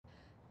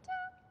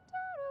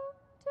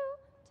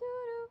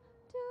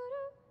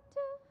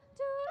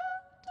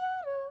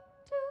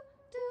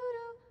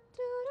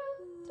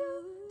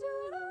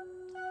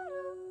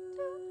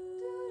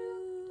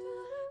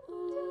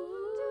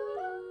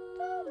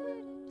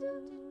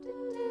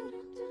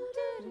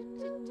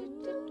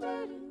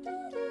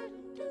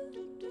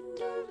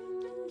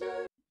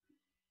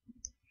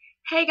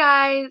Hey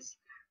guys!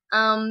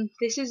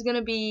 This is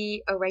gonna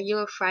be a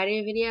regular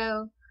Friday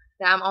video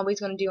that I'm always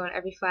gonna do on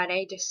every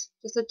Friday, just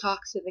to talk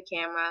to the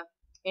camera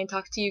and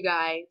talk to you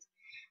guys.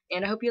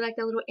 And I hope you like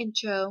that little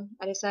intro.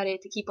 I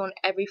decided to keep on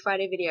every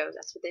Friday videos.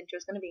 That's what the intro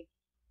is gonna be.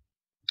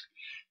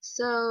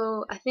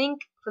 So I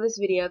think for this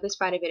video, this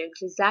Friday video,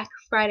 this Zach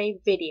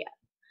Friday video,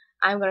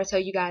 I'm gonna tell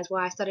you guys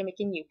why I started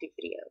making YouTube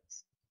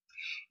videos.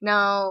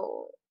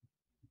 Now,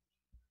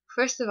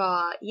 first of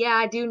all, yeah,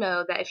 I do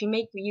know that if you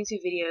make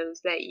YouTube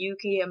videos that you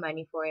can get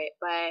money for it,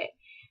 but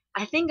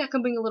I think I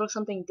can bring a little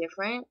something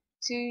different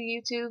to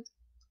YouTube.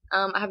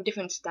 I have a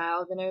different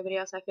style than everybody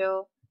else, I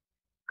feel.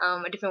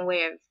 A different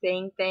way of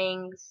saying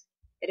things,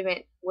 a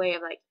different way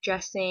of like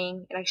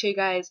dressing, and I show you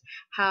guys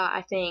how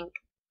I think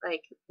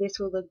like this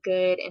will look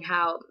good and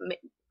how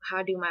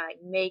I do my like,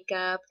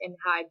 makeup and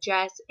how I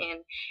dress, and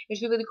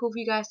it's really cool for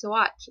you guys to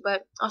watch.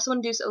 But I also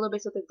want to do a little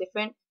bit something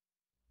different,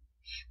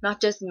 not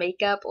just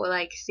makeup or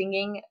like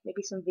singing,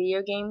 maybe some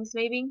video games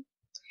maybe.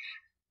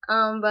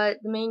 But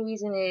the main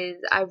reason is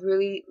I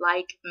really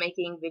like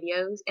making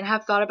videos and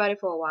have thought about it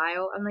for a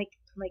while. I'm like,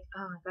 oh my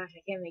gosh,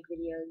 I can't make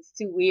videos. It's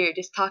too weird.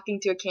 Just talking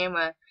to a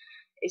camera,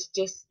 it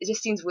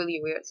just seems really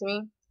weird to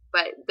me.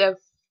 But the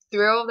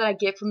thrill that I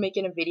get from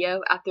making a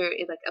video after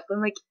it like up,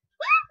 I'm like,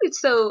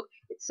 it's so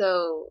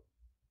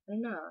I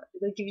don't know.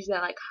 It gives you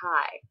that like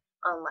high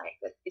on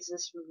life. It's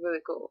just really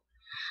cool.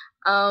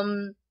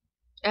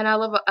 And I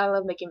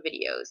love making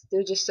videos.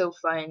 They're just so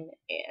fun.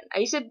 And I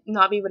used to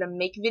not be able to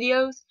make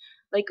videos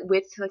like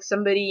with like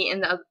somebody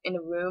in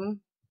the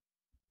room.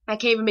 I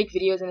can't even make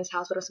videos in this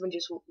house without someone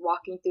just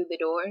walking through the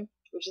door,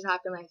 which just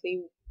happened like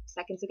 3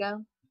 seconds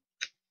ago.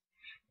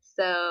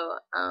 So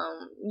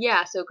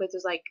yeah, so because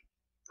there's like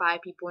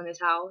 5 people in this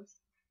house,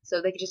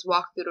 so they could just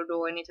walk through the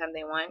door anytime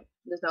they want.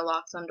 There's no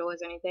locks on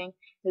doors or anything.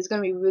 It's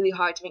gonna be really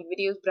hard to make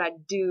videos, but I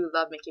do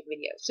love making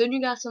videos. So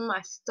you got some of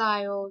my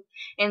styles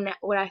and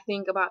what I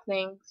think about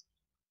things.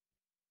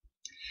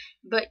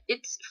 But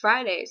it's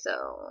Friday, so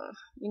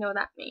you know what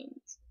that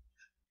means.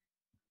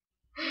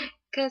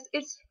 Cause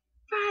it's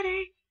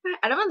Friday.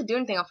 I don't really do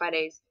anything on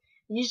Fridays.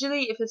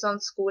 Usually, if it's on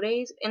school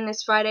days, and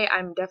this Friday,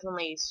 I'm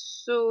definitely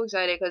so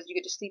excited because you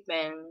get to sleep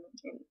in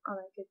and all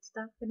that good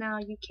stuff. But now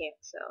you can't,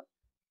 so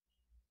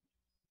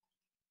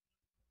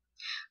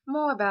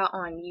more about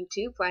on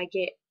YouTube where I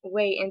get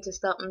way into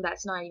something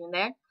that's not even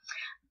there.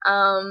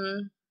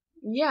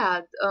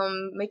 Yeah,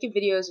 making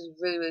videos is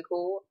really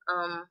cool.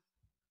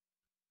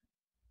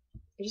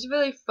 It's just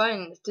really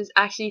fun to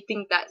actually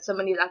think that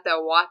somebody's out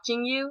there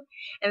watching you,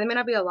 and there may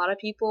not be a lot of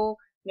people,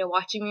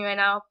 watching me right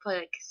now, probably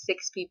like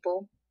 6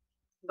 people,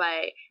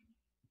 but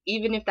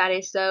even if that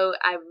is so,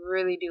 I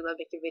really do love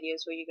making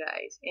videos for you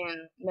guys,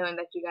 and knowing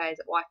that you guys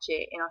watch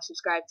it and are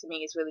subscribed to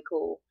me is really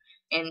cool.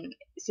 And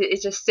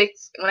it's just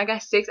 6. When I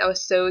got 6, I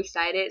was so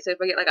excited. So if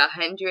I get like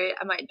 100,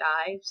 I might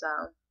die. So,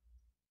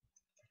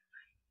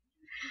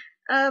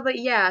 but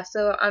yeah.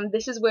 So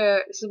this is where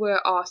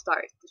it all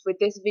starts. With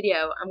this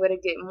video, I'm gonna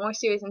get more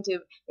serious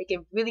into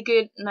making really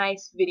good,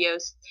 nice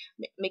videos.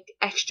 Make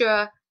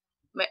extra,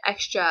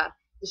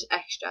 just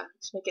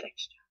make it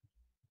extra.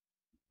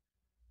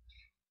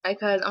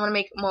 Because I want to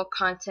make more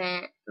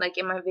content like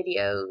in my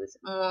videos,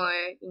 more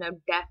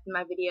depth in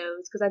my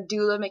videos, because I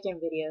do love making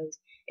videos.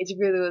 It's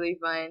really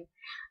fun.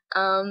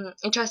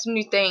 And try some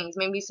new things,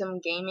 maybe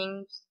some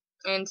gaming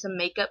and some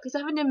makeup, because I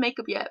haven't done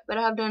makeup yet, but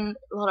I have done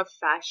a lot of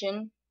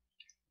fashion,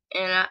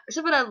 and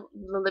except for the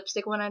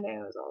lipstick one I did,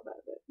 was all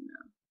about it.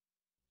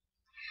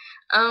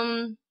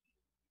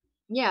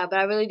 Yeah, but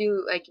I really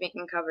do like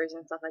making covers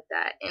and stuff like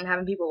that, and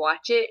having people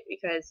watch it,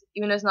 because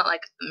even though it's not like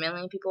a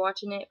million people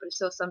watching it, but it's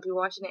still some people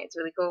watching it. It's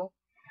really cool.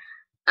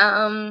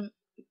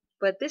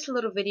 But this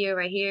little video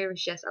right here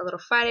is just a little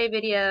Friday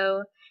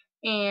video,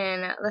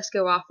 and let's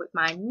go off with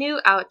my new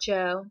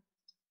outro.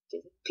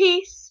 Just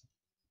peace,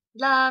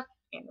 love,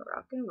 and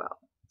rock and roll.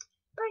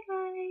 Bye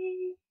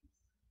guys.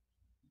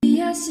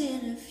 Yes,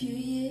 in a few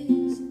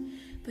years,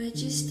 but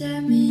just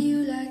tell me you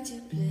like to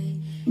play.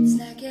 It's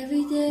like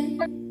every day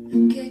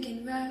I'm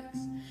kicking rocks.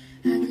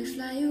 I could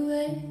fly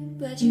away,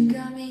 but you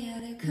got me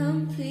at a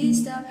complete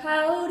stop.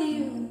 How do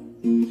you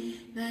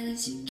manage to